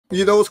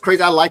You know what's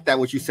crazy? I like that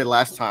what you said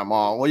last time.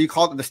 What do you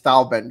call it? The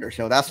style benders.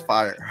 Yo, that's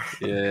fire.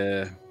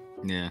 Yeah.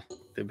 Yeah.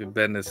 They've been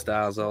bending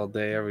styles all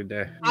day, every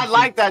day. I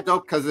like that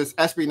though because it's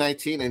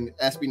SB19 and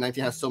SB19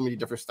 has so many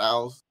different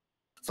styles.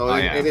 So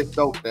it is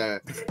dope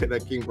that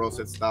that King Bro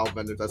said style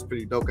benders. That's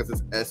pretty dope because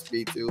it's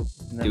SB too.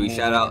 Do we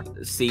shout out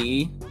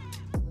CE?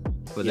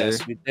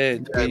 Yes, we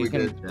did. Yeah, we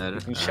did. You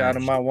can shout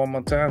him out one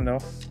more time, though.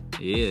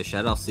 Yeah,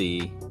 shout out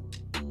CE.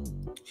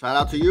 Shout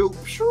out to you.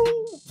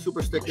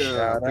 Super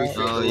sticker.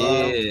 Oh,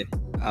 yeah.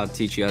 I'll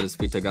teach you how to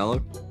speak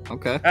Tagalog.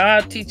 Okay.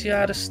 I'll teach you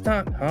how to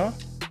stunt, huh?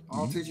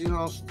 I'll teach you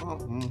how to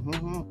stunt.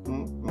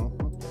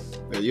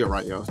 Yeah, you're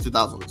right, yo.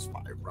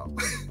 2005, bro.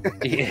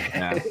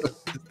 Yeah.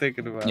 Just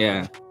thinking about it.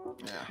 Yeah.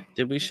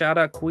 Did we shout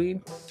out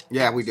Queen?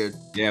 Yeah, we did.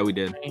 Yeah, we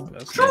did.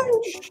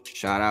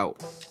 Shout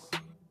out.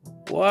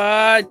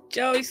 What?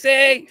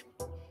 Josie?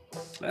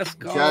 Let's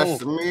go.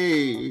 Just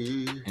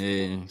me.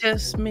 Yeah.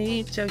 Just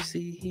me,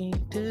 Josie.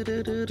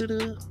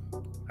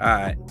 All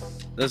right.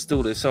 Let's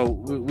do this. So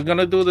we're going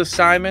to do the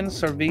Simon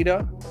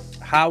Servita.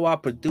 How I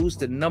produced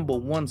the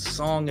 #1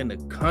 song in the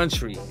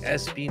country.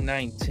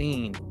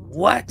 SB19.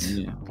 What?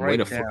 Yeah.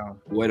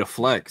 Breakdown. Way to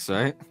flex,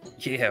 right?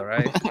 Yeah,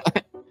 right.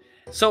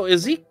 So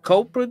is he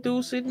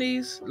co-producing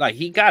these? Like,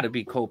 he got to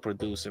be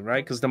co-producing,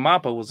 right? Because the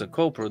Mappa was a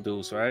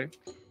co-produce, right?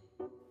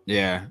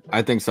 Yeah,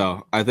 I think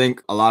so. I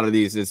think a lot of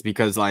these is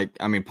because, like,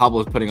 I mean,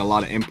 Pablo's putting a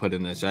lot of input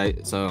in this,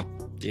 right? So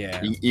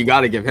yeah, you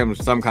got to give him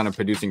some kind of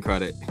producing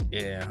credit.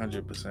 Yeah,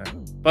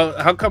 100%. But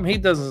how come he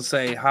doesn't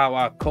say how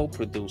I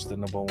co-produced the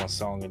 #1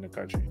 song in the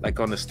country, like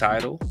on his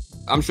title?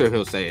 I'm sure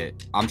he'll say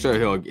it. I'm sure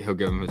he'll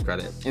give him his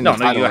credit. No,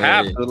 you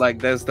have to. Like,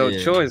 there's no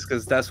choice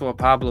because that's what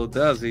Pablo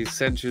does. He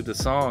sends you the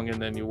song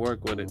and then you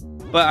work with it.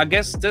 But I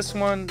guess this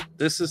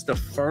is the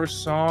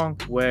first song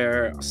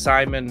where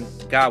Simon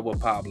got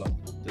with Pablo.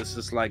 This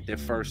is like their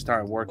first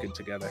time working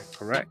together,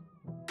 correct?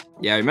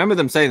 Yeah, I remember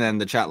them saying that in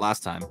the chat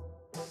last time.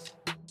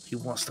 He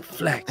wants to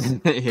flex.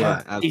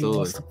 Yeah, absolutely. He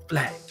wants to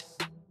flex.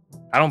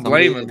 I don't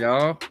blame him,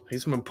 y'all.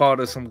 He's been part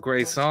of some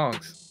great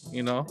songs,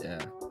 you know? Yeah.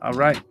 All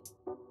right.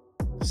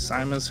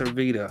 Simon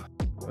Servita.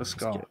 Let's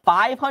go.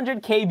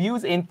 500K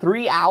views in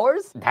 3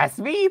 hours? That's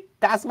me.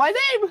 That's my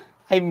name.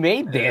 I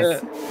made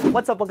this.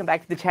 What's up? Welcome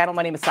back to the channel.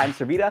 My name is Simon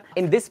Servita.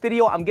 In this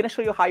video, I'm going to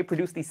show you how I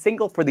produced the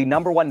single for the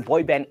 #1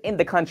 boy band in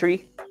the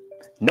country.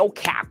 No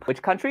cap.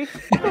 Which country?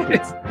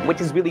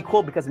 Which is really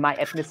cool because my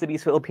ethnicity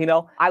is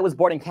Filipino. I was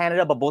born in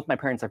Canada, but both my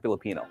parents are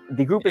Filipino.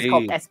 The group is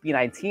called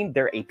SB19.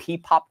 They're a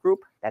P-pop group.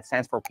 That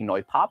stands for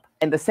Pinoy Pop.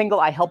 And the single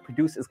I helped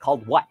produce is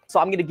called What? So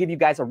I'm going to give you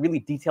guys a really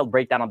detailed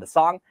breakdown on the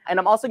song. And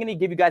I'm also going to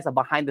give you guys a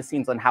behind the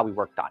scenes on how we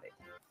worked on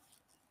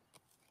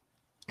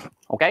it.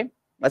 Okay?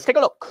 Let's take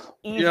a look.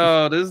 Easy.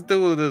 Yo, this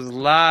dude is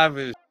live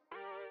as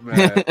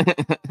man.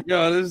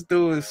 Yo, this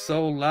dude is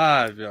so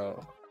live,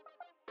 yo.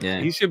 Yeah,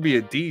 he should be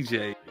a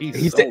DJ.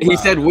 He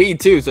said we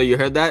too, so you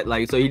heard that?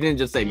 Like, so he didn't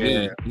just say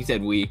me. He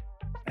said we.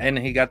 And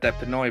he got that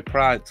Pinoy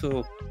pride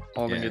too,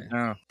 holding it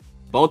down.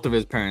 Both of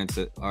his parents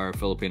are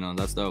Filipino.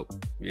 That's dope.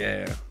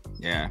 Yeah.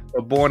 Yeah.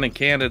 But born in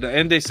Canada,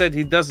 and they said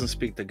he doesn't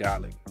speak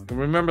Tagalog.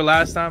 Remember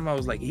last time I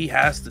was like, he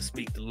has to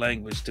speak the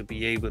language to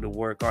be able to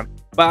work on.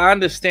 But I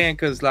understand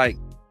because like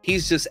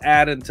he's just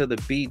adding to the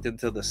beat and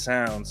to the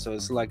sound, so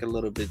it's like a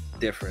little bit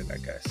different, I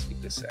guess you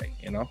could say,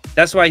 you know?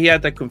 That's why he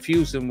had that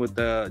confusion with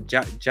the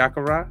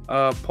Jacara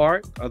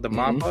part of the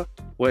Mappa,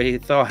 where he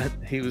thought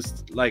he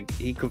was like,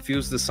 he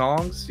confused the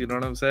songs, you know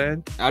what I'm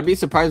saying? I'd be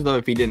surprised though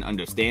if he didn't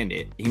understand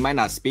it. He might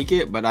not speak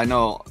it, but I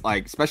know,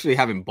 like, especially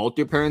having both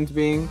your parents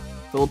being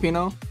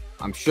Filipino,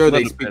 I'm sure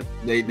they speak,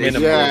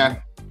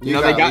 yeah. You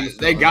know,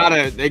 they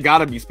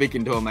gotta be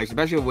speaking to him, like,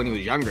 especially when he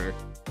was younger.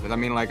 Because I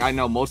mean, like, I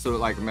know most of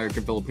like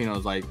American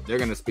Filipinos, like, they're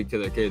gonna speak to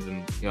their kids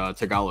in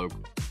Tagalog,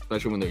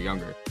 especially when they're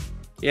younger.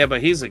 Yeah,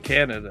 but he's in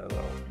Canada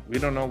though. We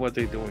don't know what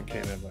they do in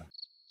Canada,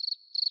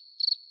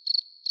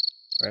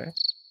 right?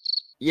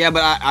 Yeah,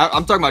 but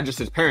I'm talking about just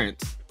his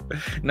parents.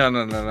 No.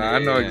 I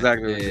know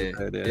exactly what you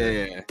said.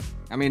 Yeah.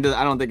 I mean,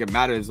 I don't think it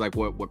matters like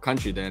what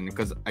country then,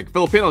 because like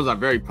Filipinos are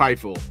very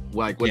prideful,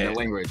 like with their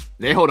language.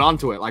 They hold on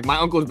to it. Like my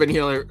uncle's been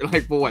here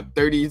like for what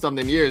 30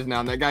 something years now,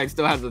 and that guy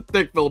still has a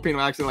thick Filipino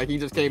accent, like he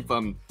just came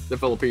from the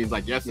Philippines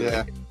like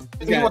yesterday.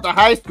 He went to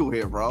high school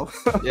here, bro.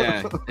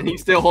 Yeah, and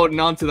he's still holding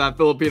on to that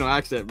Filipino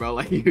accent, bro.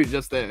 Like he was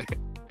just there.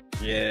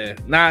 Yeah.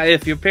 Now,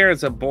 if your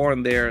parents are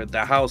born there,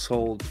 the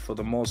household for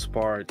the most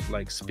part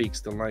like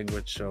speaks the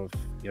language of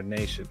your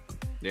nation.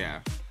 Yeah.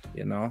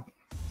 You know.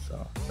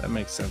 So that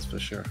makes sense for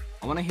sure.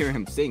 I want to hear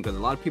him sing because a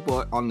lot of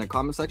people on the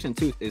comment section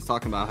too is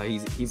talking about how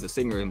he's a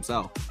singer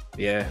himself.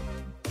 Yeah,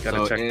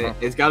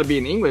 it's got to be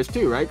in English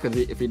too, right? Because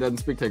if he doesn't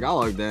speak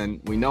Tagalog,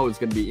 then we know it's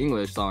gonna be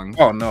English song.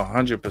 Oh no,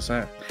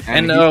 100%.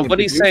 And what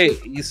did he say?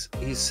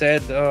 He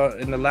said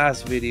in the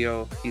last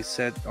video, he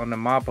said on the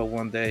Mappa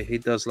one day he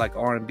does like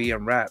R&B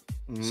and rap.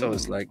 So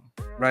it's like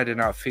right in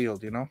our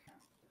field, you know.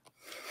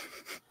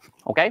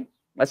 Okay.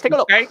 Let's take a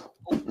look.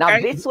 Now,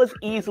 this was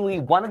easily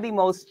one of the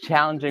most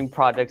challenging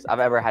projects I've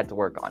ever had to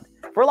work on.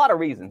 for a lot of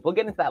reasons. We'll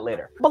get into that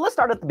later. But let's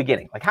start at the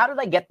beginning. Like, how did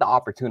I get the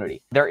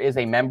opportunity? There is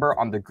a member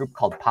on the group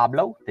called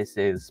Pablo. This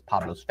is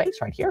Pablo's face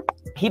right here.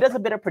 He does a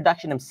bit of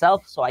production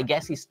himself, so I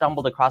guess he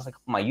stumbled across a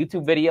couple of my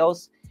YouTube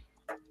videos,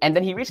 and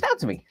then he reached out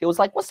to me. He was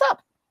like, "What's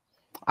up?"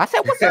 I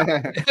said, "What's up?"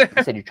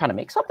 He said, "You're trying to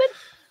make something?"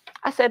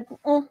 I said,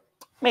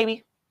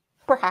 "Maybe,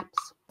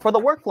 perhaps." For the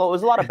workflow, it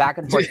was a lot of back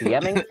and forth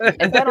DMing,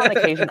 and then on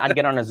occasion, I'd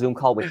get on a Zoom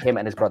call with him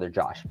and his brother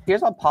Josh.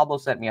 Here's what Pablo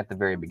sent me at the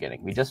very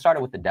beginning. We just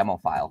started with the demo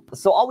file.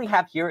 So all we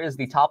have here is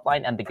the top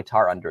line and the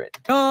guitar under it.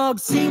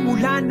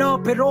 Nagsimula na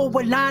pero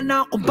wala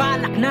na akong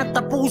balak na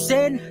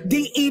tapusin.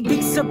 Di ibig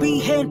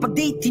sabihin pag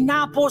di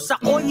tinapos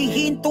ako'y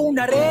hihinto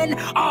na rin.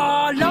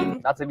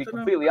 Not to be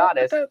completely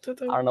honest, I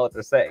don't know what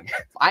they're saying.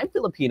 I'm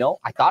Filipino.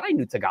 I thought I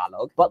knew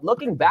Tagalog, but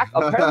looking back,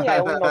 apparently I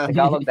only know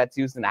Tagalog that's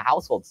used in a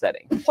household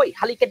setting. Hoy,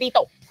 halika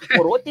dito.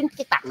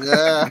 Kita.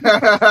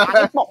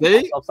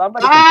 See? So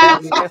somebody can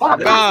translate this, I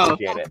really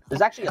appreciate it.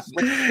 There's actually a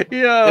switch.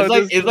 Yo,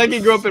 it's like he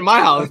grew up in my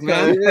house,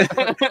 man.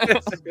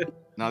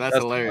 No, that's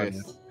hilarious.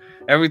 Funny.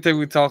 Everything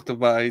we talked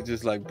about, he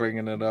just like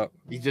bringing it up.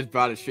 He just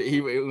brought it straight.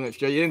 He went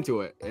straight into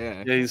it.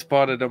 Yeah. Yeah, he's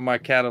part of the My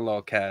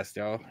Catalog cast,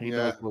 y'all. He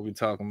knows what we're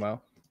talking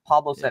about.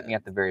 Pablo sent me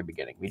at the very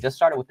beginning. We just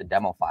started with the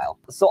demo file.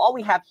 So all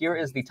we have here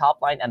is the top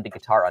line and the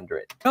guitar under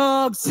it.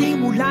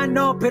 Nagsimula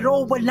na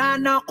pero wala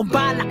na akong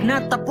balak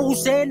na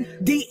tapusin.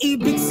 Di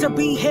ibig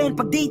sabihin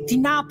pag di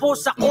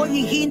tinapos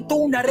ako'y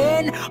hihinto na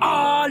rin.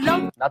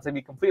 Not to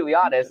be completely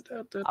honest,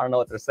 I don't know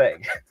what they're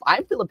saying.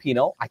 I'm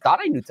Filipino. I thought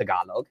I knew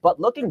Tagalog, but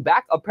looking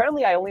back,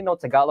 apparently I only know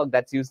Tagalog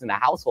that's used in a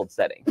household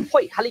setting.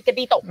 Hoy, halika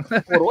dito.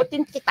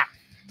 Purutin kita.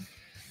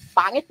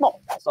 Pangit mo.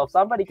 So if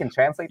somebody can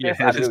translate this,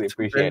 I'd really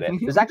appreciate it.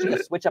 There's actually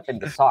a switch up in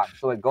the song.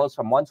 So it goes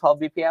from 112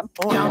 BPM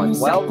to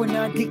 112,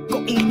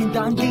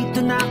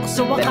 then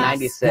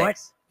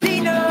 96.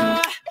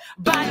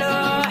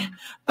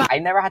 I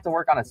never had to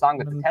work on a song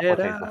with the tempo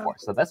change before,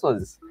 so this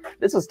was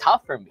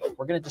tough for me.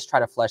 We're gonna just try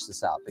to flesh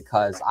this out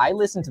because I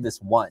listened to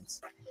this once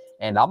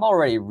and I'm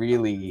already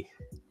really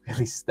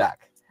stuck.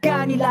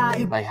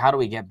 Like, how do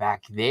we get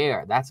back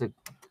there? That's a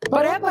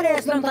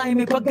Pare-parehas lang tayo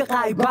may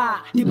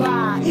pagkakaiba,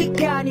 diba?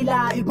 Ika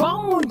nila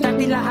ibang mundo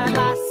nila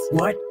hatas.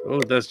 What? Oh,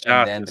 that's Josh.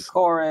 And then the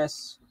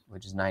chorus,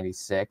 which is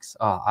 96.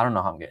 Oh, I don't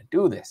know how I'm gonna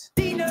do this.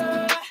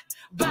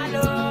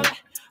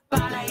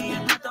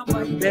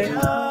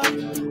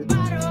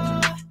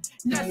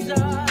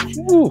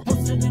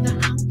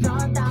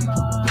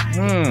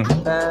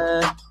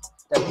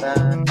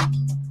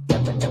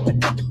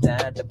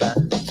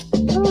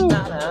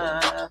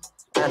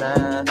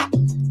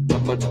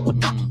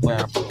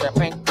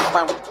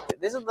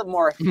 This is the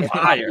more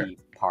hip-hop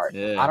part.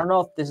 Yeah. I don't know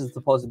if this is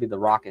supposed to be the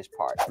rockish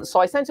part. So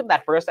I sent him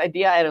that first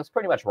idea and it was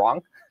pretty much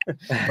wrong.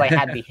 So I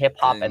had the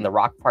hip-hop and the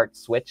rock part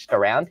switched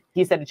around.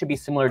 He said it should be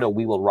similar to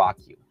We Will Rock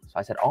You. So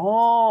I said,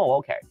 oh,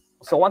 okay.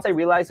 So once I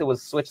realized it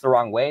was switched the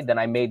wrong way, then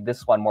I made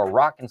this one more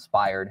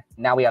rock-inspired.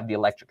 Now we have the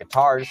electric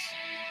guitars.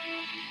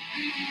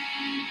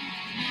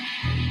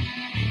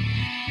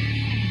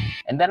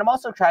 And then I'm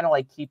also trying to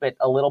like keep it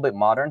a little bit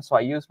modern, so I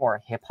use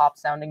more hip-hop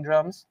sounding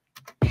drums.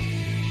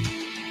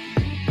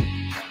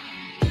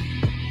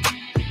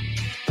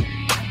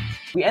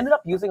 We ended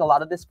up using a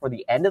lot of this for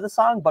the end of the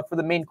song, but for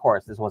the main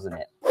chorus, this wasn't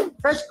it.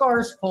 First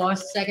chorus,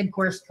 pause. Second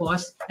chorus,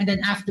 pause. And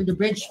then after the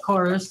bridge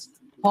chorus,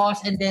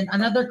 pause. And then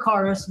another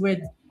chorus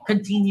with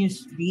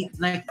continuous beat,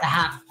 like a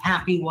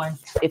happy one.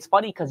 It's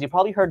funny because you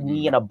probably heard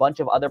me and a bunch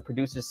of other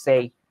producers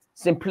say,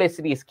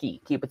 simplicity is key.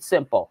 Keep it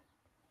simple.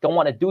 Don't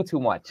want to do too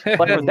much.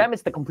 But for them,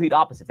 it's the complete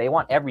opposite. They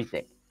want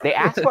everything. They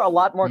ask for a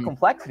lot more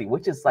complexity,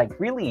 which is like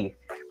really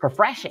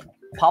refreshing.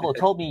 Pablo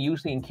told me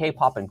usually in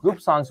K-pop and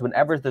group songs,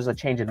 whenever there's a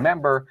change in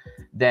member,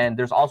 then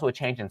there's also a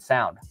change in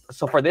sound.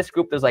 So for this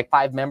group, there's like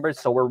 5 members.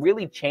 So we're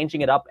really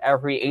changing it up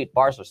every 8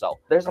 bars or so.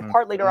 There's a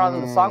part later on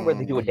in the song where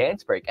they do a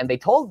dance break. And they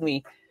told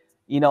me,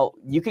 you know,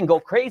 you can go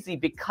crazy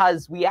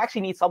because we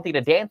actually need something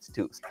to dance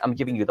to. I'm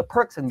giving you the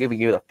perks, I'm giving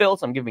you the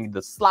fills, I'm giving you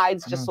the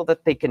slides just so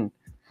that they can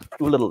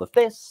do a little of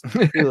this,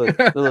 do a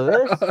little of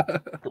this.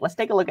 Let's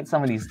take a look at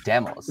some of these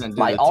demos.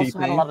 I also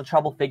had a lot of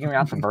trouble figuring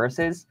out the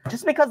verses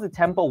just because the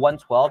tempo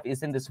 112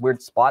 is in this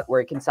weird spot where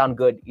it can sound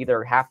good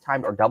either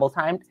half-timed or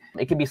double-timed.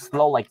 It can be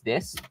slow like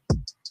this.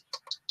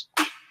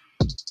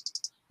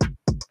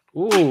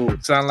 Ooh,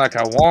 sound like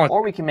I want.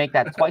 Or we can make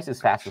that twice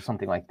as fast or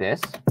something like this.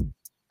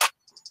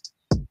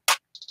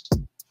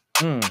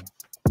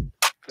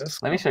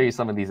 Let me show you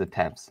some of these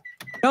attempts.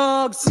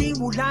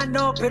 Nagsimula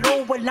na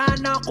pero wala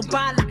na akong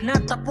balak na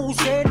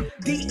tapusin.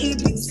 Di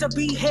ibig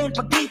sabihin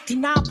pag di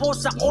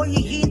tinapos ako'y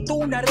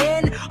hihinto na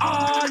rin.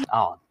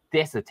 Oh,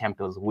 this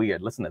attempt was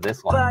weird. Listen to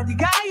this one.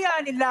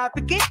 Paligaya nila,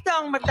 pikit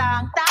ang mata,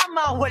 ang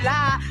tama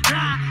wala.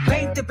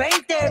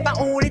 20-20,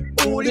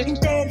 paulit-ulit,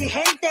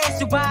 intelihente,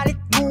 subalit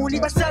ngunit,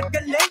 basag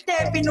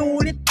galente,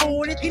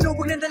 pinulit-ulit,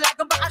 hinubog ng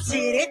dalagang baka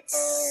sirit.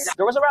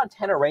 There was around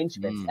 10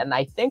 arrangements, and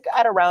I think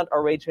at around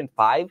arrangement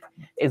 5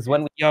 is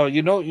when we... Yo,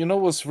 you know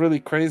what's really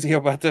crazy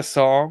about this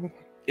song?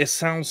 It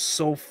sounds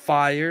so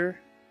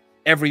fire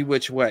every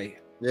which way.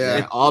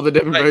 Yeah, all the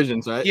different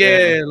versions, right?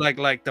 Yeah,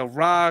 like the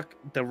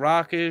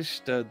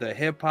rockish, the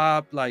hip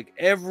hop, like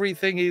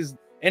anything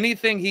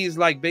he's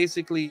like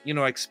basically, you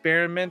know,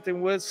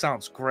 experimenting with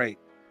sounds great.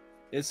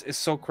 It's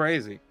so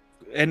crazy.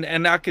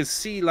 And I could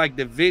see like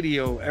the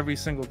video every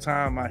single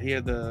time I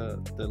hear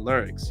the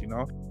lyrics, you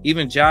know.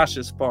 Even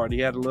Josh's part, he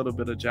had a little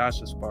bit of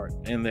Josh's part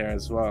in there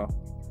as well.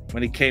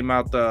 When he came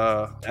out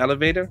the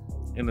elevator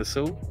in the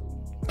suit.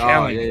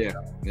 Oh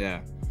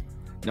yeah.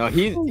 No,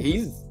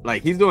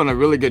 he's doing a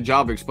really good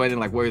job explaining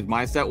like where his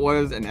mindset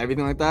was and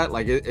everything like that.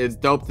 Like it's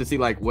dope to see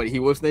like what he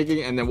was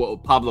thinking and then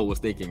what Pablo was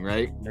thinking,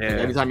 right? Yeah. Like,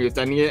 every time he was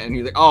sending it, and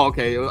he's like, "Oh,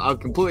 okay, I was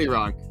completely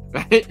wrong."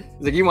 Right? He's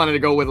like, he wanted to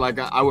go with like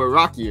I would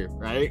rock you,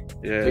 right?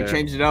 Yeah. So he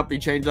changed it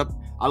up.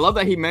 I love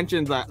that he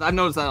mentions that. I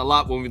noticed that a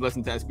lot when we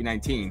listen to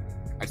SB19,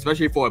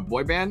 especially for a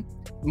boy band.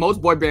 Most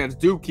boy bands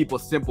do keep a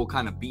simple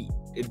kind of beat.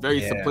 It's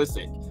very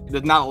simplistic.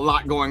 There's not a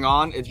lot going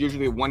on. It's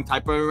usually one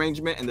type of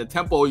arrangement, and the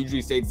tempo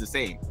usually stays the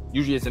same.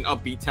 Usually it's an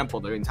upbeat tempo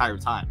the entire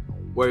time.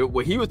 Where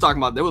what he was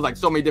talking about, there was like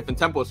so many different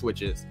tempo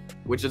switches,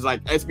 which is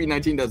like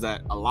SB19 does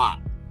that a lot,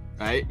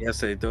 right? Yes,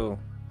 they do.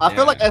 I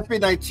feel like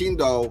SB19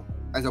 though,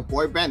 as a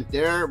boy band,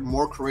 they're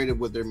more creative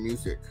with their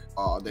music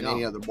than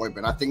any other boy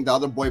band. I think the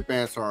other boy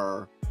bands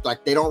are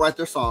like, they don't write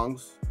their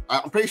songs.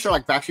 I'm pretty sure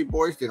like Backstreet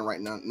Boys didn't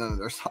write none of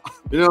their songs.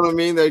 You know what I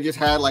mean? They just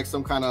had like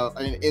some kind of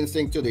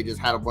instinct too. They just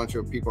had a bunch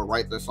of people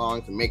write their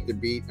songs and make the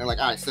beat. They're like,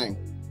 all right, sing.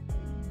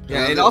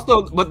 Yeah, and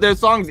also, but their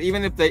songs,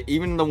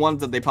 even the ones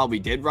that they probably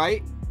did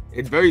write,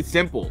 it's very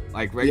simple.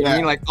 Like, right? I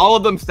mean, like all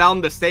of them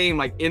sound the same,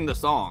 like in the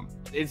song.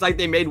 It's like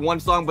they made one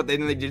song, but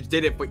then they just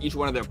did it for each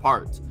one of their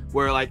parts.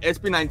 Where like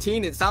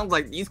SB19, it sounds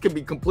like these could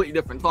be completely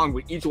different songs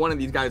with each one of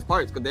these guys'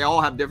 parts, because they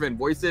all have different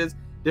voices,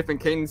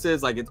 different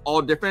cadences. Like it's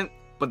all different,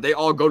 but they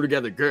all go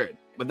together good.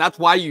 But that's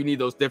why you need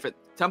those different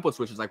tempo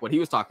switches, like what he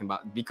was talking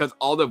about, because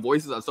all the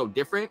voices are so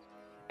different,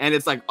 and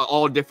it's like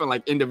all different,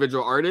 like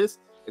individual artists.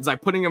 It's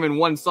like putting them in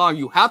one song.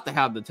 You have to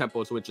have the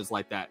tempo switches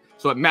like that,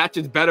 so it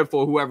matches better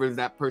for whoever's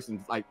that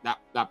person's like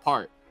that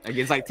part. Like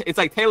it's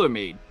like tailor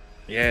made.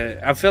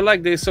 Yeah, I feel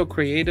like they're so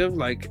creative.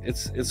 Like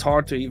it's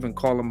hard to even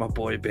call them a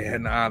boy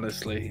band.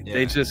 Honestly,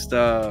 they just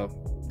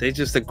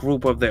a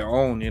group of their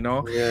own, you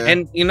know. Yeah.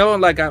 And you know,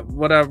 like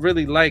what I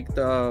really liked,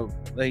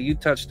 like you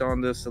touched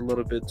on this a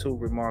little bit too,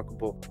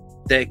 Remarkable.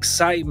 The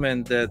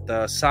excitement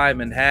that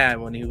Simon had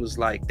when he was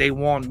like, they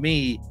want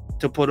me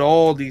to put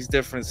all these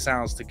different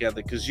sounds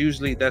together, because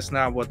usually that's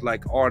not what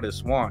like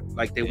artists want.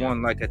 Like they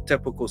want like a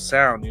typical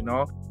sound, you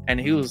know. And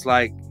he was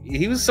like,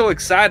 he was so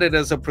excited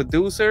as a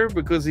producer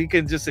because he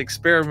can just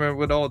experiment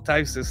with all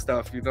types of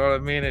stuff, you know what I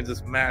mean, and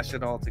just mash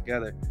it all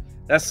together.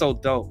 That's so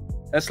dope.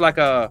 That's like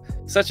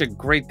such a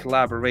great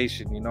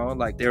collaboration, you know.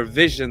 Like their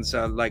visions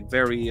are like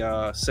very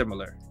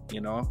similar,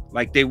 you know.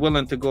 Like they're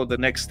willing to go the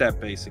next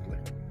step, basically.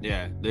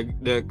 Yeah,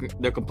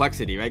 the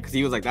complexity, right? Because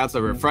he was like, that's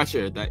a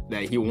refresher that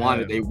he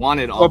wanted. They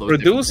wanted all those.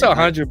 Producer,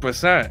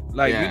 100%.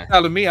 Like you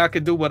telling me I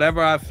could do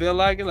whatever I feel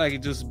like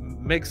just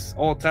mix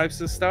all types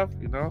of stuff,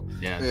 you know?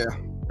 Yeah.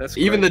 That's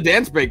even great. the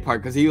dance break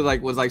part, because he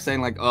was like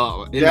saying like,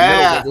 oh, in the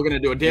middle, like, we're gonna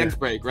do a dance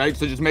break, right?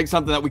 So just make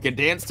something that we can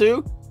dance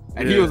to.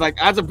 And he was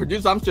like, as a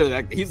producer, I'm sure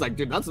that he's like,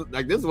 dude, that's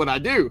like, this is what I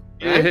do.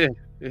 Right?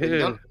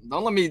 Like,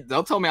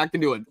 don't tell me I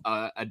can do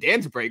a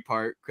dance break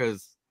part,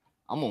 because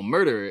I'm gonna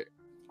murder it.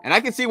 And I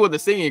can see where the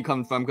singing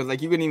comes from, because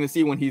like you can even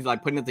see when he's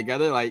like putting it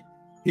together, like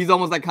he's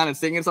almost like kind of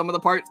singing some of the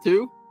parts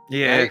too.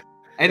 Yeah. Right?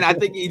 And I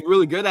think he's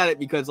really good at it,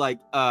 because like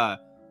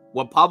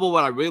what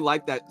I really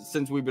like that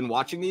since we've been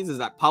watching these is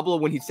that Pablo,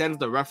 when he sends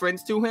the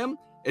reference to him,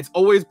 it's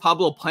always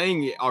Pablo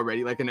playing it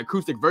already, like an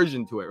acoustic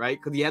version to it, right?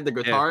 Because he had the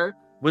guitar.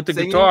 With the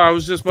singing. guitar, I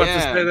was just about to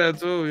say that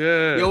too.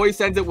 Yeah. He always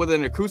sends it with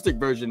an acoustic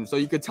version, so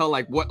you could tell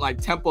like what like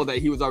tempo that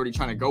he was already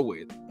trying to go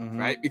with,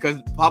 right?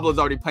 Because Pablo's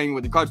already playing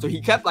with the cards, so he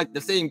kept like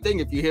the same thing.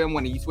 If you hear him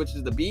when he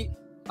switches the beat,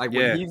 like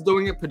when he's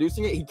doing it,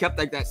 producing it, he kept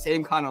like that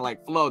same kind of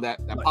like flow that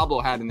like,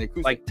 Pablo had in the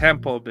acoustic, like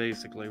tempo,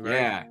 basically,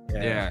 right?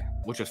 Yeah,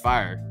 which was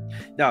fire.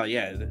 No,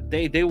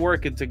 they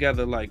working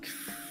together like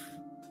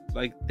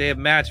their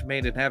match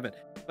made in heaven.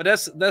 But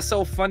that's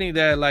so funny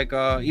that like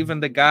even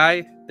the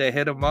guy that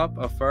hit him up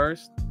at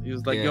first, he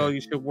was like, yo,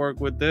 you should work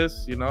with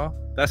this, you know.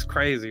 That's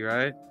crazy,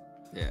 right?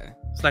 Yeah,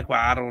 it's like,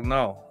 well, I don't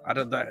know,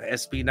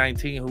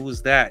 SB19,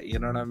 who's that, you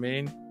know what I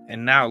mean?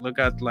 And now look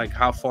at like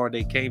how far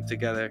they came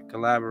together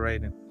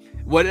collaborating.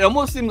 What it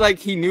almost seemed like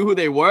he knew who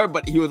they were,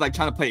 but he was like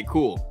trying to play it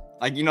cool,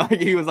 like, you know,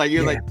 he was like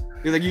you want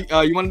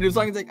to do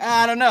something? He's like,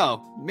 I don't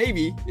know,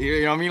 maybe,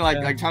 you know what I mean,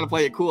 like trying to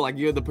play it cool, like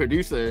you're the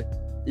producer.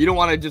 You don't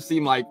want to just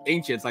seem like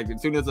ancient. Like as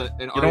soon as you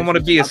don't want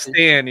to be a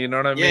stan, you know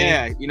what I mean?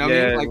 Yeah, you know what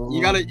I mean?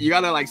 Like you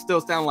gotta like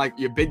still sound like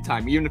you're big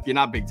time, even if you're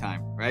not big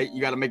time, right?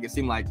 You gotta make it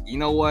seem like, you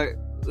know what?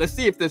 Let's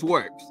see if this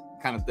works,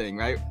 kind of thing,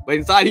 right? But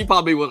inside he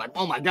probably was like,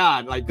 oh my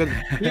god, like, because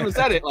he even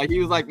said it, like he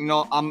was like, you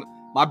know,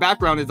 my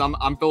background is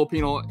I'm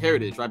Filipino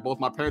heritage, right? Both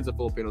my parents are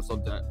Filipino, so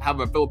to have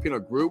a Filipino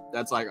group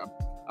that's like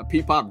a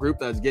P-pop group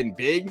that's getting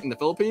big in the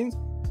Philippines,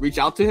 reach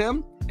out to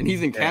him, and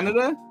he's in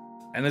Canada.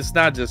 And it's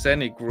not just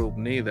any group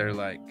neither.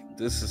 Like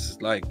this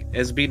is like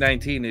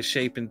SB19 is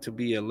shaping to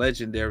be a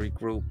legendary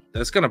group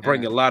that's gonna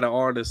bring a lot of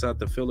artists out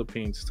the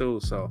Philippines too.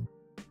 So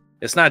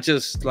it's not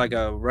just like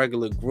a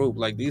regular group.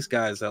 Like these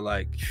guys are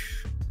like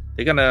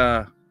they're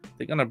gonna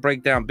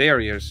break down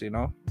barriers, you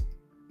know.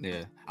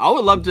 Yeah, I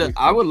would love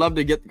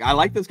to get. I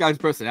like this guy's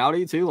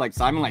personality too. Like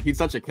Simon, like he's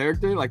such a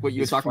character. Like what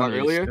you were talking about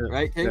earlier,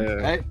 right, King? Yeah.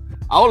 Right?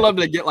 I would love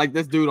to get like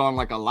this dude on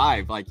like a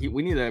live. Like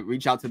we need to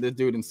reach out to this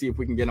dude and see if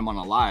we can get him on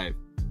a live.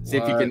 See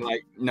if he can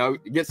like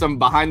get some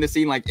behind the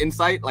scene like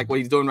insight, like what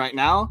he's doing right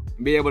now,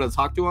 and be able to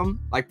talk to him.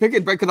 Like pick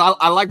it, because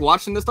I like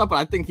watching this stuff, but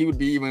I think he would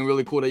be even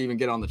really cool to even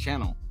get on the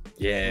channel.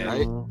 Yeah,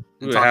 right.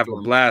 We would have a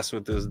blast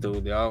with this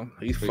dude, y'all.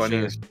 He's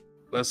funny. Sure.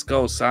 Let's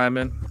go,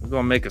 Simon. We're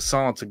gonna make a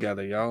song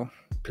together, y'all.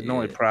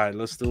 Pinoy Pride.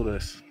 Let's do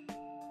this.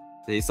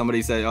 See,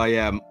 somebody said, "Oh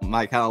yeah,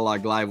 my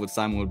catalog live with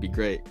Simon would be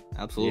great."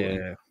 Absolutely.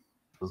 Yeah.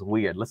 It was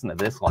weird. Listen to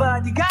this one.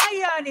 There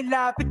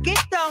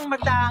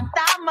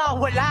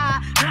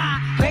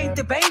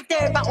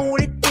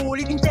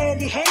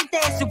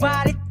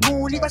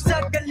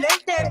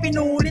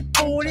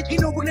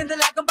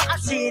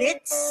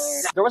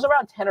was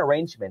around 10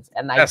 arrangements,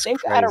 and I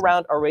think at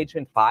around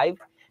arrangement 5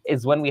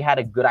 is when we had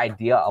a good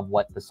idea of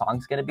what the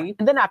song's gonna be.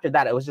 And then after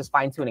that, it was just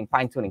fine-tuning.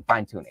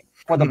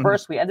 For the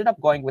verse, we ended up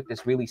going with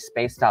this really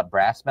spaced out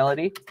brass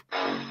melody.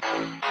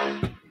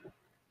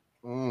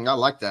 I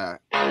like that.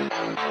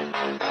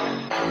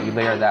 We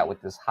layer that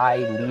with this high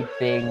lead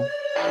thing.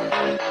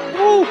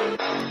 Woo!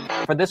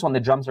 For this one,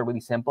 the drums are really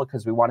simple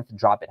because we wanted to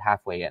drop it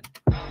halfway in.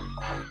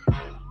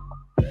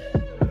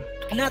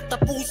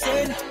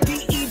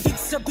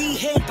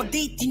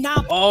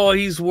 Oh,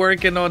 he's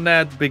working on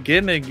that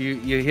beginning.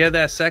 You hear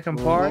that second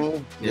part?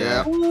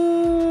 Yeah.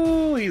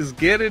 Ooh, he's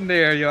getting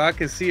there, yo. I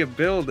can see it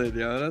building,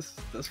 yo.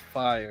 That's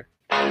fire.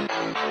 We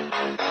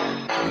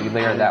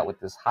layer that with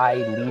this high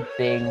lead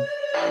thing.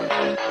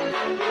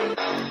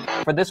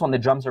 For this one, the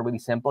drums are really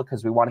simple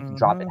because we wanted to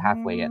drop it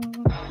halfway in.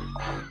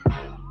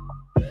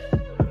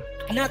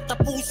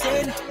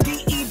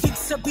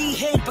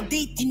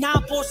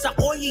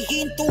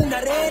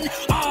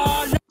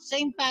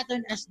 Same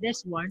pattern as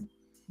this one,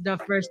 the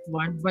first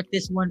one, but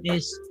this one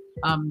is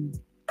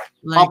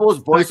like Pablo's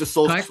voice is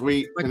so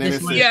sweet and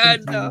innocent. Yeah,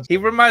 no. He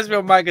reminds me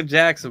of Michael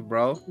Jackson,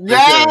 bro.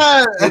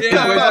 Yeah,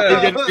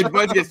 his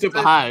voice gets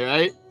super high,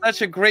 right?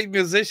 Such a great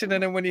musician,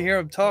 and then when you hear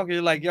him talk,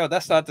 you're like, "Yo,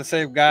 that's not the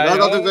same guy." That's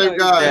not the same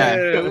guy.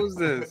 Yeah, who's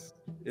this?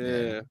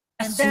 Yeah.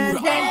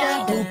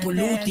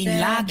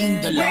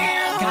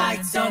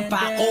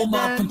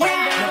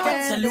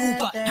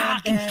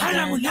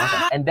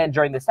 And then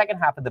during the second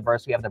half of the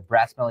verse, we have the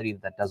brass melody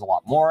that does a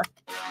lot more.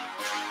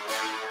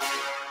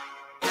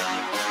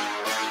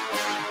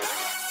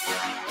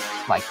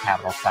 Like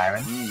Capital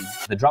Siren.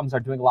 The drums are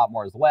doing a lot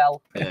more as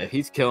well. Yeah,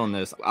 he's killing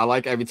this. I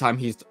like every time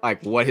he's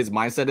like what his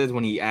mindset is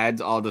when he adds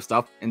all the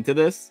stuff into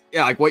this.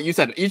 Yeah, like what you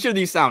said, each of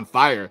these sound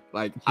fire.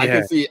 Like I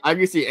can see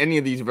any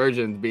of these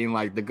versions being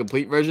like the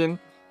complete version.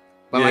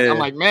 But like I'm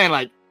like, man,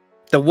 like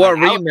the War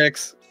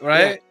remix,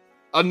 right?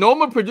 Yeah, a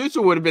normal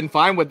producer would have been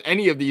fine with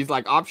any of these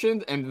like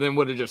options and then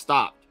would have just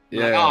stopped.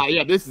 Yeah. Like, oh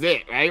yeah, this is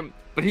it, right?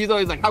 But he's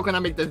always like, how can I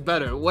make this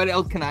better? What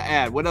else can I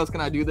add? What else can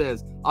I do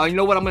this? Oh, you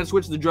know what? I'm going to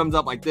switch the drums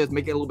up like this,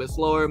 make it a little bit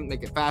slower,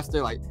 make it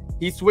faster. Like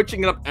he's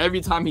switching it up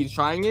every time he's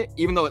trying it.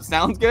 Even though it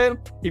sounds good,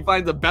 he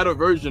finds a better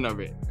version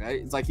of it,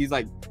 right? It's like he's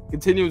like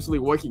continuously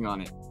working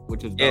on it,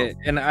 which is dope. Yeah,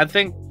 and I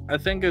think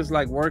it's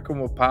like working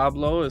with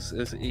Pablo is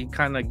he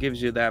kind of gives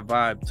you that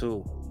vibe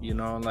too. You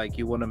know, like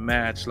you want to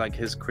match like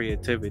his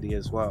creativity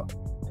as well.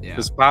 Yeah.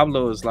 Because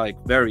Pablo is like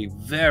very,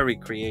 very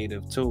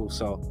creative too.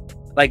 So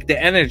like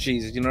the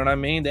energies, you know what I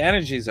mean? The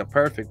energies are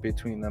perfect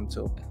between them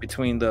two,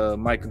 between the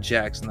Michael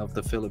Jackson of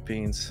the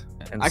Philippines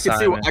and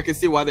Simon. I can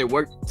see why they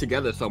worked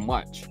together so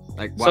much.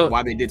 Like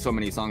why they did so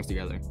many songs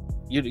together.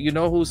 You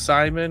know who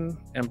Simon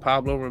and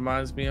Pablo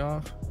reminds me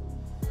of?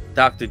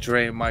 Dr.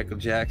 Dre and Michael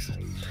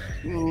Jackson.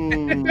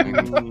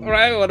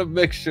 Right? What a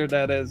mixture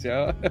that is,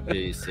 yo.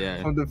 Jeez,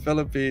 yeah. From the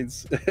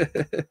Philippines.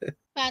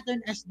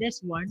 Pattern as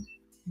this one,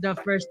 the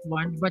first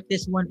one, but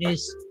this one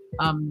is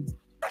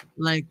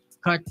like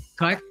cut,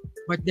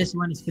 but this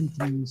one is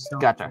continuous. So.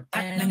 Gotcha.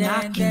 And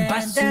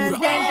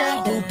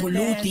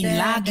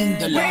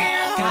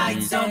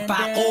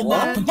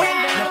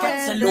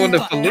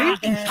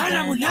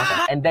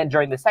then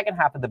during the second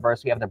half of the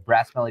verse, we have the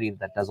brass melody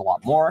that does a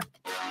lot more.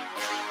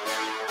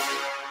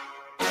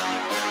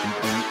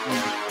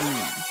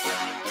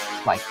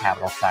 Like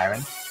Capital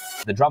Siren.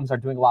 The drums are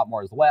doing a lot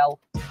more as well.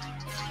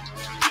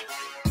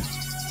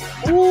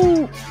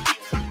 Ooh!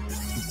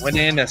 When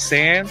they're in the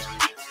sand.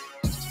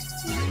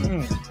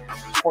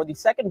 For the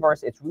second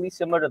verse, it's really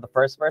similar to the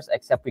first verse,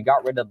 except we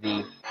got rid of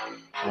the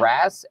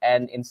brass,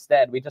 and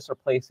instead we just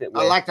replaced it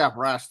with I like that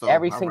brass though.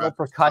 Every single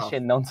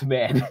percussion known to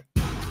man.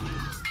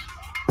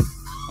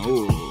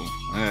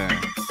 Oh,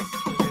 yeah.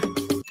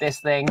 This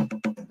thing,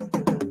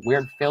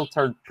 weird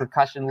filtered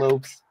percussion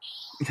loops,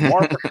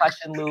 more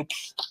percussion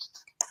loops,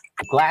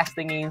 glass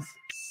thingies,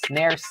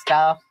 snare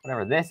stuff,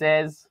 whatever this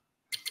is.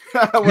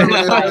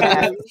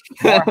 hi-hats,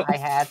 more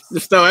hi-hats.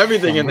 Just throw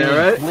everything in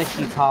there, right?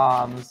 Glitchy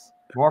toms,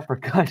 more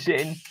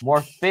percussion,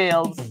 more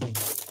fills.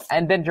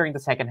 And then during the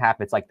second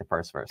half, it's like the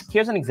first verse.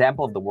 Here's an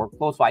example of the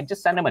workflow. So I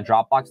just send him a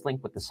Dropbox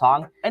link with the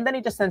song, and then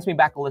he just sends me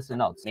back a list of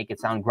notes. Make it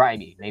sound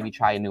grimy, maybe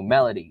try a new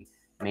melody,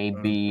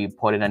 maybe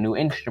put in a new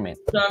instrument.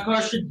 The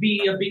chorus should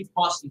be a bit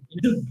bossy.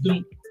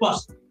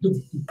 Boss,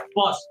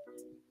 boss,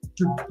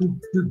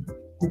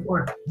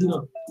 or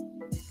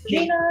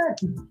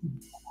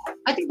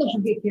I think that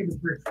should be a favorite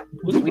verse.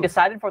 We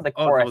decided for the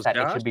chorus that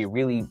it should be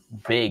really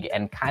big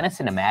and kind of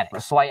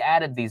cinematic. So I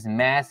added these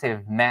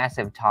massive,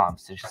 massive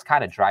toms to just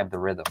kind of drive the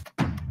rhythm.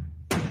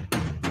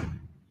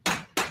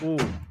 Ooh.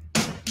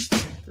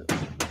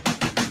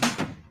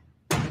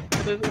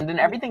 And then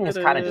everything is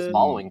kind of just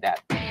following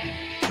that.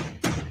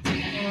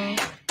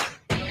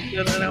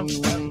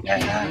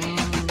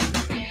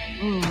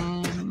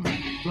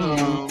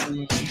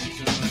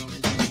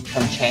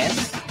 Some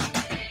chants.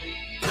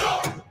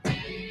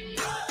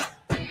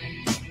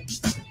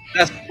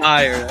 That's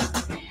fire.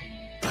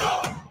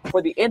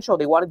 For the intro,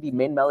 they wanted the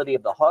main melody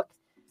of the hook,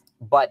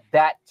 but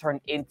that turned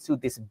into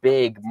this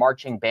big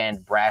marching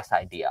band brass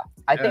idea.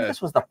 I think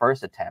this was the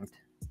first attempt.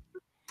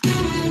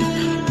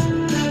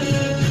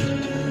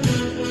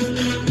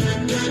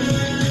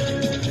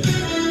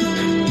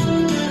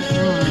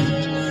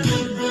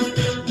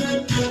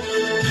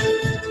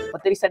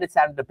 But then he said it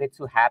sounded a bit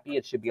too happy.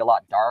 It should be a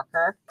lot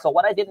darker. So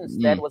what I did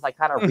instead was I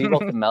kind of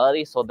rewrote the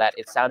melody so that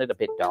it sounded a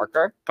bit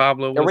darker.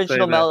 Pablo, the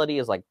original melody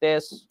is like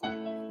this.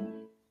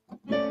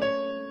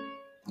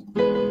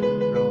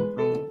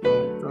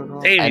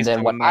 And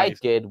then what I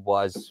did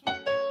was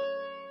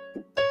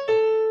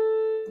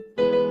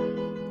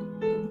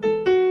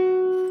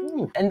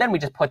and then we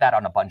just put that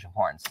on a bunch of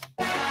horns.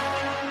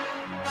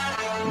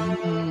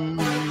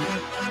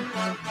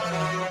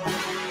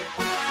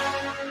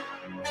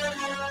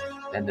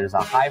 Then there's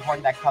a high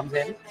horn that comes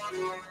in.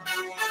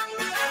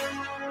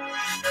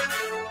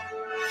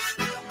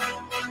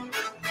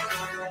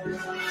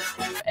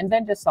 And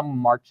then just some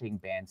marching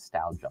band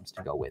style drums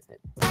to go with it.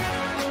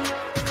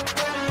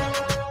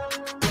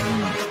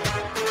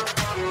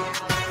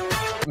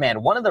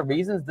 Man, one of the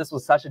reasons this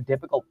was such a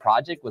difficult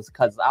project was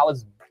because I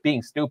was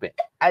being stupid.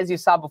 As you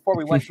saw before,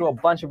 we went through a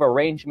bunch of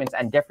arrangements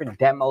and different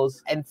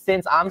demos. And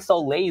since I'm so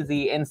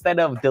lazy,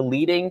 instead of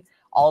deleting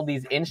all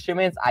these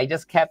instruments, I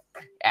just kept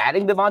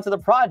adding them onto the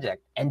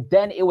project. And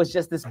then it was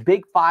just this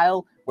big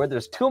file where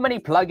there's too many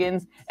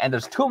plugins and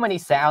there's too many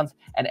sounds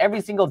and every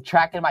single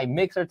track in my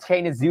mixer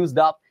chain is used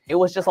up. It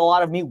was just a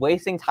lot of me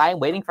wasting time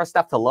waiting for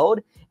stuff to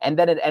load, and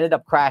then it ended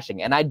up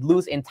crashing and I'd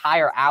lose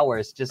entire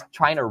hours just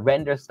trying to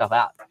render stuff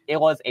out. It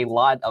was a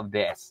lot of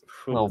this.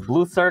 Little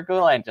blue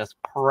circle and just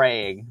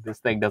praying this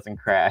thing doesn't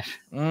crash.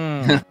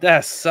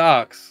 That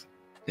sucks.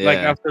 Yeah. Like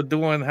after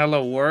doing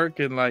hella work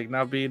and like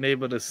not being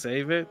able to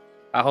save it.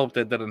 I hope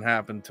that doesn't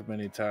happen too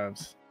many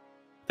times.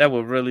 That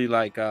would really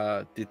like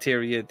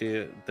deteriorate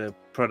the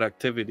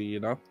productivity, you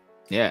know?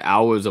 Yeah,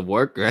 hours of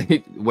work,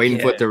 right? Waiting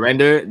for it to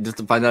render just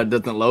to find out it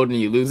doesn't load and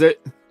you lose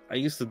it. I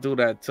used to do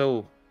that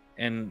too.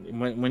 And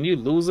when you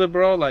lose it,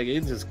 bro, like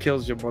it just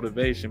kills your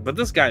motivation. But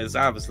this guy is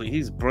obviously,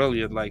 he's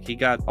brilliant. Like he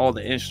got all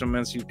the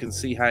instruments. You can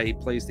see how he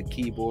plays the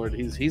keyboard.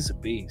 He's a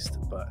beast,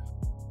 but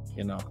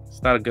you know,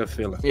 it's not a good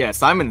feeling. Yeah,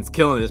 Simon's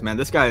killing this, man.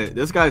 This guy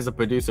is a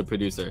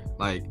producer.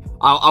 Like,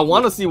 I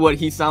want to see what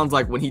he sounds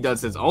like when he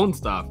does his own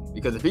stuff.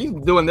 Because if he's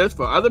doing this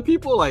for other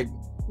people, like,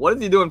 what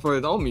is he doing for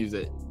his own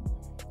music?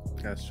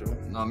 That's true. You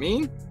know what I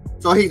mean?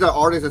 So he's an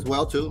artist as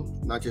well too,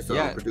 not just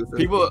a producer.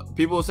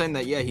 People are saying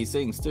that he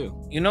sings too.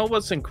 You know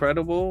what's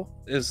incredible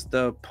is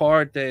the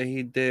part that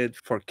he did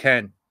for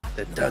Ken.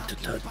 The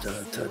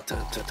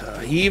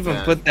he even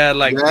put that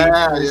like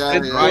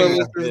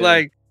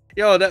like.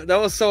 Yo, that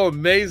was so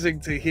amazing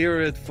to hear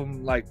it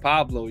from like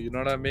Pablo, you know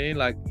what I mean?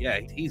 Like, yeah,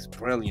 he's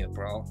brilliant,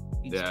 bro.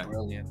 He's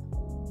brilliant.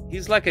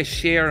 He's like a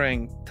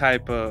sharing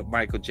type of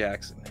Michael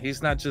Jackson.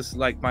 He's not just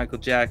like Michael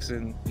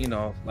Jackson, you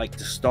know, like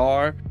the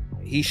star.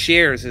 He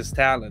shares his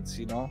talents,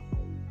 you know,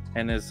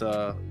 and his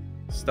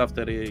stuff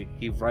that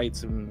he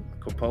writes and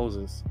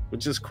composes,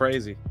 which is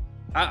crazy.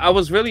 I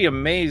was really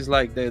amazed,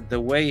 like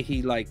the way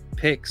he like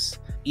picks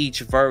each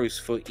verse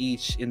for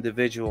each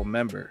individual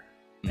member.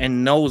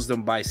 And knows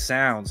them by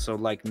sound, so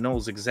like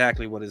knows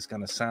exactly what it's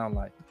gonna sound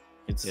like.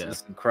 It's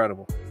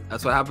incredible.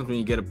 That's what happens when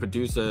you get a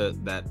producer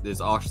that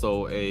is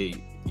also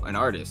an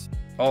artist,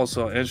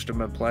 also an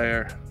instrument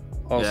player,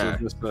 also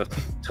just a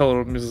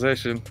total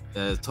musician.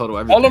 Total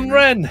everything. All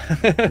Ren.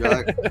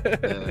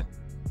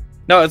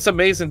 No, it's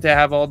amazing to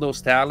have all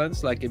those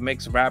talents. Like it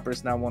makes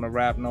rappers not want to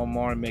rap no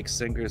more. It makes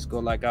singers go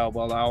like, oh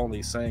well, I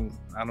only sing.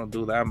 I don't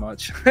do that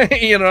much.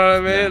 You know what I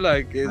mean? Yeah.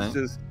 Like it's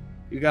just.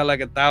 You got like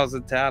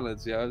 1,000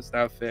 talents, yo. It's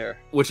not fair.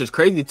 Which is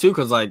crazy too,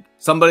 because like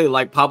somebody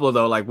like Pablo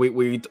though, like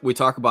we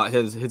talk about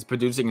his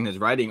producing and his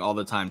writing all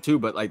the time too.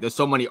 But like there's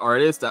so many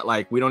artists that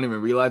like we don't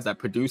even realize that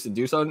produce and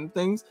do certain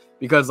things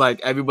because like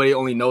everybody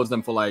only knows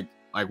them for like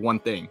one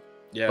thing.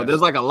 Yeah. But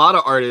there's like a lot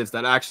of artists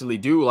that actually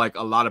do like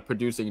a lot of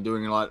producing,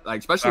 doing a lot, like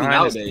especially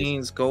Behind the nowadays.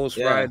 scenes,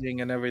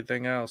 ghostwriting and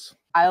everything else.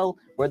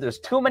 Where there's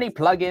too many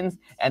plugins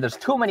and there's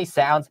too many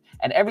sounds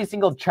and every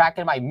single track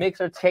in my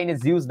mixer chain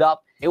is used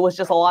up. It was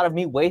just a lot of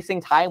me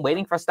wasting time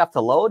waiting for stuff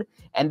to load,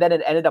 and then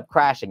it ended up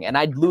crashing, and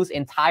I'd lose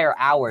entire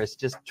hours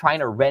just trying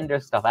to render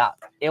stuff out.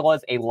 It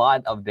was a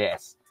lot of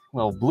this.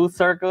 Little blue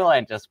circle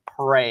and just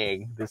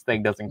praying this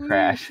thing doesn't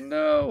crash.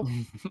 No.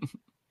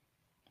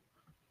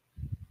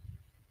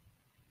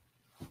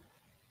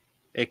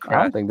 It crashed.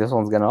 I don't think this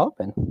one's gonna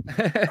open.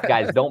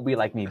 Guys, don't be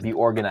like me. Be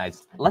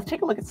organized. Let's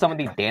take a look at some of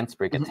the dance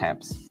break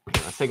attempts.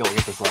 Okay, let's take a look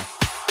at this one.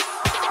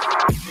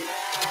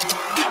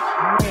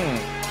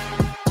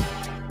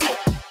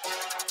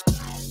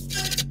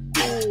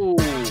 Ooh.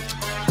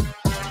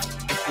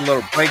 A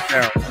little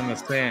breakdown in the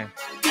stand.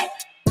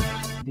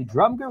 The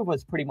drum groove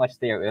was pretty much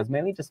there. It was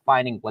mainly just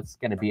finding what's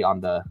gonna be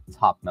on the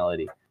top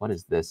melody. What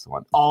is this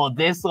one? Oh,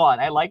 this one.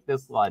 I like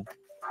this one.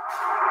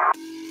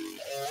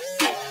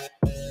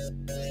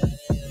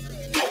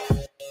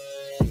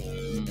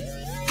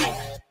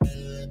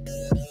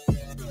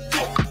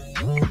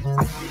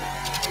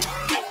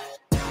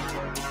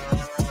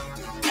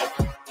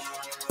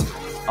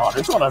 Oh,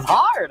 this one is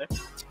hard.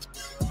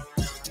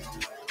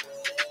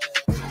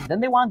 Then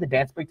they wanted the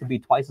dance break to be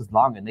twice as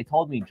long, and they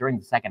told me during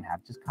the second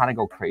half, just kind of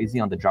go crazy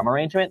on the drum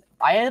arrangement.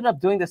 I ended up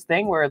doing this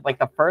thing where like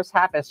the first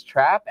half is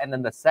trap, and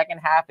then the second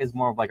half is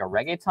more of like a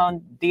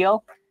reggaeton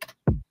deal.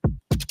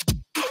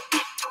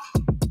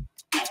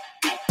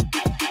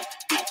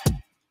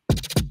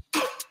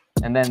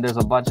 And then there's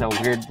a bunch of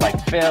weird like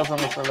fills on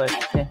this like,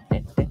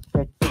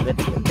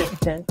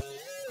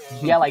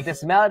 yeah, like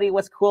this melody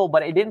was cool,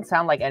 but it didn't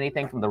sound like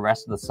anything from the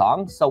rest of the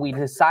song. So we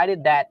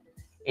decided that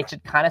it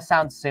should kind of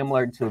sound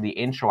similar to the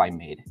intro I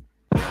made.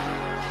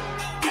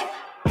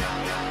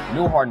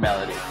 New horn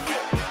melody.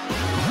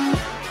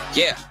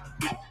 Yeah.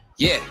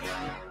 Yeah.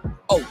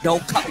 Oh, no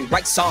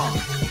copyright song.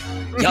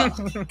 Yeah.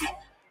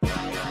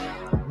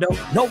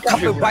 No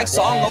copyright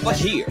song over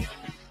here.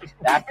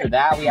 After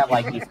that, we have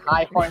like these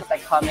high horns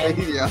that come in.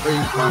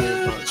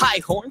 High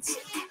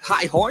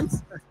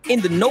horns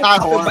in the no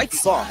copyright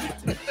song.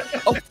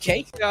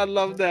 Okay. Yeah, I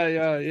love that,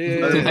 yo.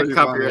 Yeah.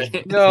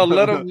 Copyright. Yo,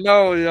 let them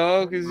know,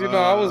 yo, because you know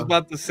I was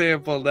about to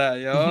sample that,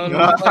 yo.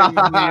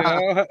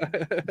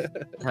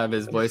 Have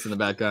his voice in the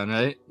background,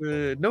 right?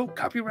 No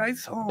copyright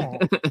song.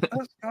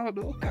 Let's go,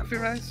 no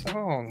copyright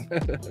song.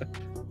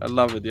 I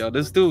love it, yo.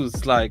 This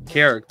dude's like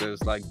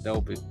characters, like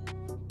dope.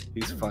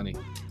 He's funny.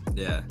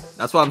 Yeah,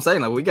 that's what I'm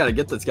saying. Like, we got to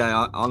get this guy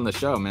on the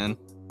show, man.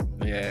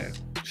 Yeah.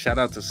 Shout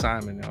out to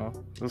Simon, yo.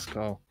 Let's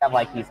go. We have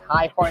like these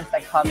high horns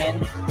that come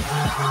in.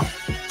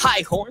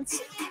 High horns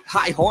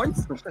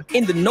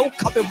in the no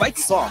copyright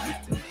song.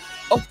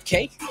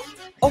 Okay.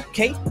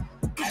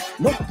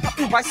 No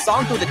copyright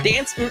song to the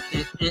dance.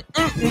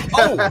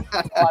 Oh, a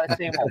lot of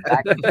same old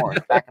back and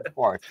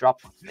forth.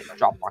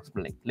 Dropbox,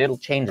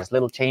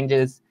 little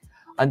changes.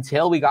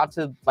 Until we got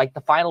to like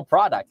the final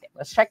product.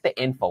 Let's check the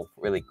info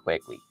really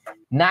quickly.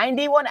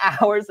 91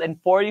 hours and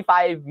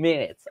 45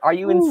 minutes. Are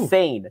you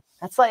insane?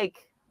 That's like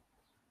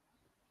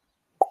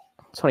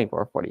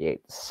 24,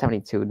 48,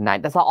 72,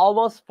 9. That's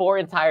almost 4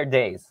 entire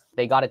days.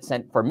 They got it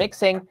sent for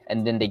mixing,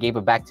 and then they gave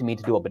it back to me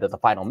to do a bit of the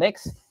final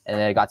mix, and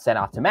then it got sent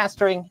off to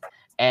mastering.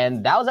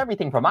 And that was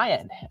everything from my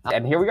end.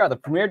 And here we are, the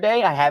premiere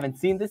day. I haven't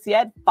seen this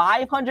yet.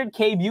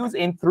 500K views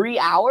in 3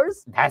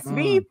 hours. That's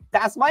me.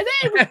 That's my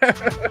name.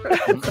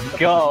 Let's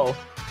go.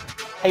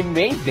 I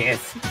made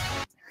this.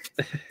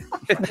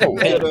 Man,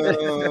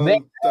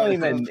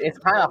 it's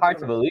kind of hard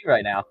to believe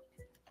right now.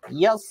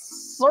 Yes,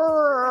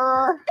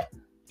 sir.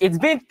 It's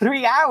been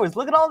 3 hours.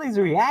 Look at all these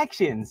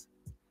reactions.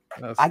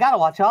 I gotta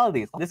watch all of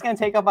these. This is gonna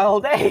take up my whole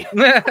day.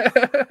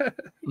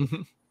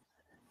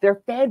 Their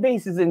fan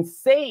base is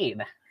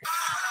insane.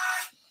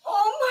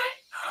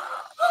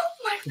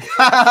 You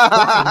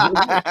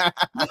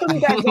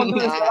guys don't do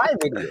this live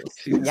videos.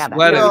 Yeah, that's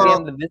the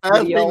end of this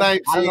video. I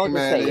don't know what to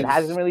say. It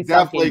hasn't really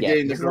sunk in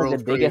yet. This is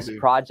the biggest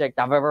project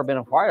I've ever been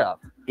a part of.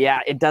 Yeah,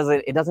 it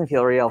doesn't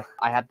feel real.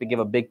 I have to give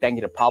a big thank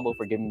you to Pablo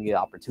for giving me the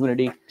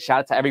opportunity.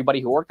 Shout out to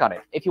everybody who worked on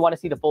it. If you want to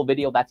see the full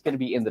video, that's going to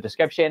be in the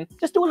description.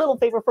 Just do a little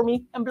favor for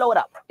me and blow it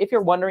up. If you're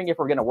wondering if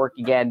we're going to work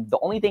again, the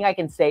only thing I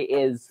can say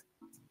is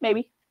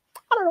maybe.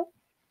 I don't know.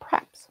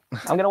 Perhaps.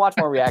 I'm gonna watch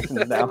more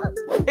reactions now.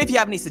 If you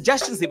have any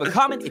suggestions, leave a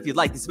comment. If you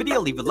like this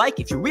video, leave a like.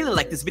 If you really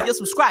like this video,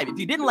 subscribe. If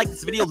you didn't like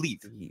this video, leave.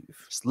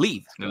 Just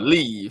leave.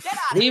 Leave.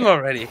 Leave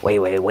already.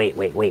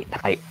 Wait.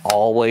 I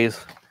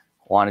always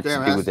wanted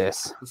to do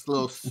this. Do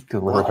a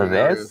little of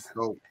this.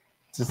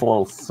 Just a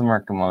little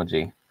smirk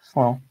emoji. Just a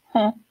little,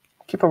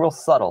 keep it real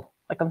subtle.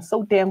 Like I'm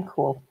so damn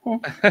cool.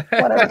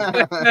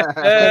 Whatever.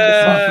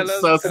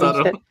 So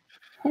subtle.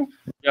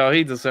 Yo,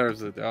 he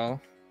deserves it, y'all.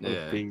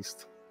 Yeah.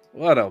 Beast.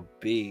 What a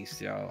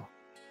beast, yo.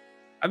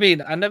 I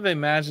mean, I never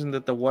imagined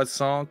that the What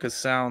song could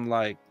sound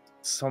like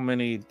so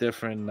many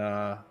different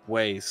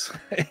ways,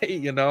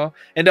 you know?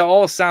 And they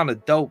all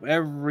sounded dope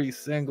every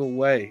single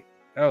way.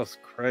 That was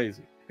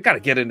crazy. I gotta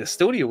get in the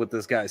studio with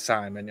this guy,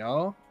 Simon,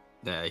 y'all.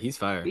 Yeah, he's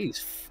fire. He's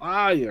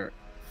fire.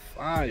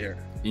 Fire.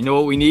 You know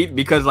what we need?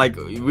 Because like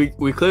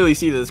we clearly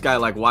see this guy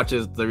like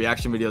watches the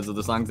reaction videos of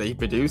the songs that he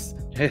produced.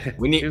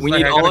 We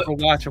need all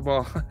watch them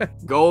all.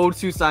 Go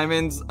to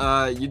Simon's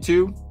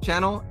YouTube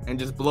channel and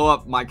just blow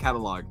up my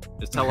catalog.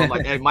 Just tell him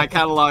like, hey, my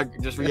catalog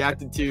just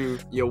reacted to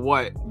your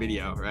what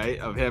video, right?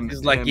 Of him.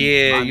 He's like,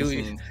 yeah,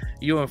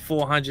 you in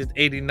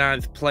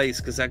 489th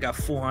place because I got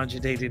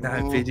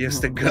 489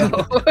 videos to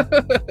go.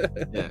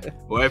 Yeah.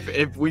 Well,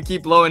 if we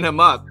keep blowing him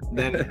up,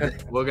 then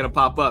we're gonna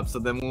pop up. So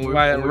then when we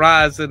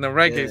rise in the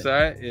rankings,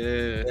 right?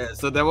 Yeah.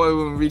 So then when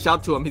we reach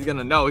out to him, he's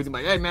gonna know. He's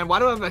like, hey man, why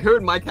don't I have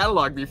heard my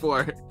catalog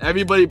before?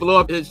 Everybody blew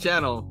up his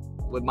channel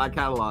with my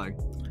catalog.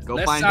 Go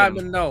Let find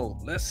Simon him. know.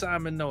 Let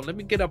Simon know. Let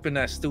me get up in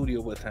that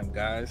studio with him,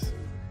 guys.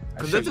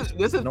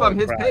 This is from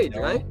his page,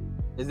 right?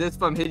 Is this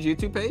from his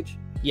YouTube page?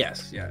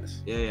 Yes. Yeah.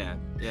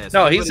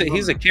 So no,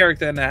 he's a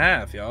character and a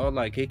half, y'all.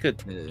 Like he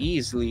could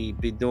easily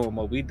be doing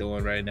what we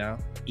doing right now,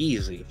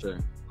 easy, sure.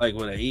 Like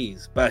with an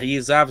ease. But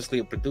he's obviously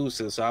a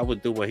producer, so I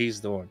would do what he's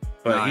doing.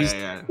 But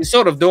he's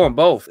sort of doing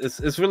both.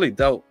 It's really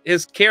dope.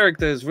 His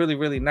character is really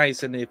really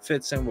nice, and it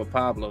fits in with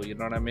Pablo. You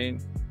know what I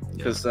mean?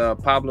 Because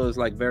Pablo is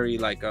like very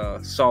like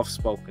soft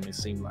spoken. It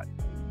seemed like.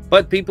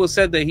 But people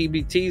said that he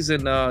be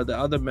teasing the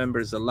other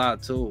members a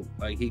lot too.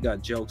 Like he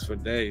got jokes for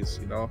days,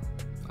 you know.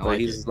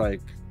 He's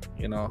like,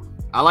 you know,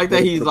 I like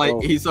that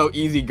he's so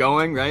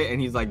easygoing, right? And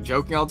he's like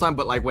joking all the time,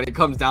 but like when it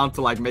comes down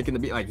to like making the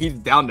beat, like he's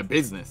down to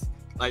business.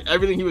 Like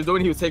everything he was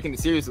doing, he was taking it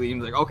seriously. He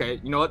was like,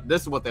 okay, you know what?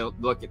 This is what they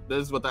look at.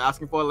 This is what they're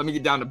asking for. Let me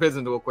get down to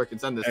business real quick and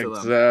send this to them.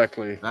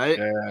 Exactly. Right?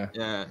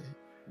 Yeah.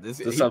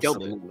 This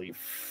absolutely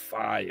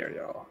fire,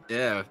 y'all.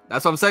 Yeah,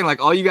 that's what I'm saying.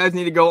 Like all you guys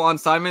need to go on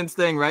Simon's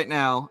thing right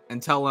now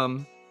and tell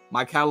him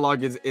my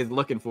catalog is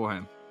looking for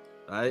him.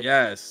 Right?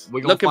 Yes.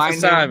 We're looking for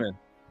Simon.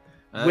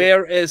 Right?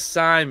 Where is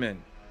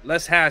Simon?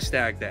 Let's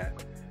hashtag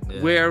that.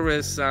 Yeah. Where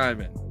is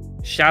Simon?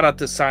 Shout out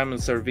to Simon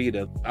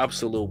Servita,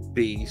 absolute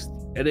beast.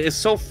 And it's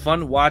so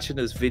fun watching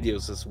his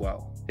videos as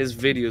well. His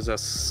videos are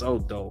so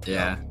dope.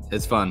 Yeah,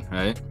 it's fun,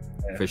 right?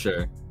 Yeah. For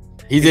sure.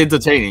 He's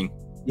entertaining.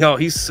 Yo,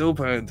 he's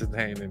super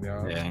entertaining,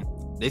 yo. Yeah.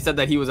 They said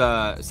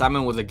that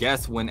Simon was a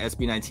guest when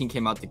SB19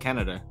 came out to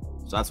Canada.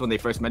 So that's when they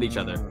first met each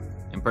other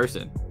in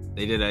person.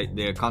 They did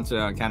a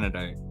concert in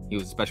Canada. He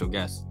was a special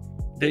guest.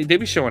 They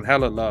be showing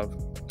hella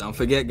love. Don't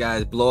forget,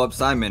 guys, blow up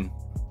Simon.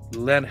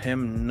 Let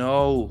him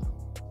know.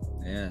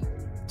 Yeah.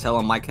 Tell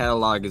him my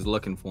catalog is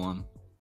looking for him.